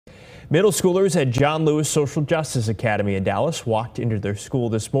Middle schoolers at John Lewis Social Justice Academy in Dallas walked into their school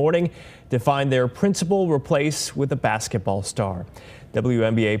this morning to find their principal replaced with a basketball star.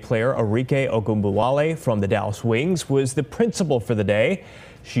 WNBA player Arike Ogunbowale from the Dallas Wings was the principal for the day.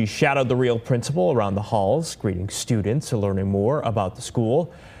 She shadowed the real principal around the halls, greeting students and learning more about the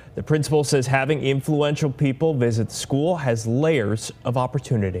school. The principal says having influential people visit the school has layers of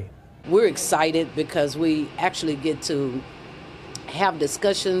opportunity. We're excited because we actually get to have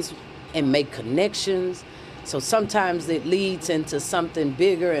discussions and make connections. So sometimes it leads into something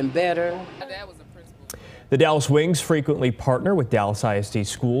bigger and better. The Dallas Wings frequently partner with Dallas ISD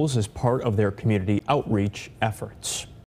schools as part of their community outreach efforts.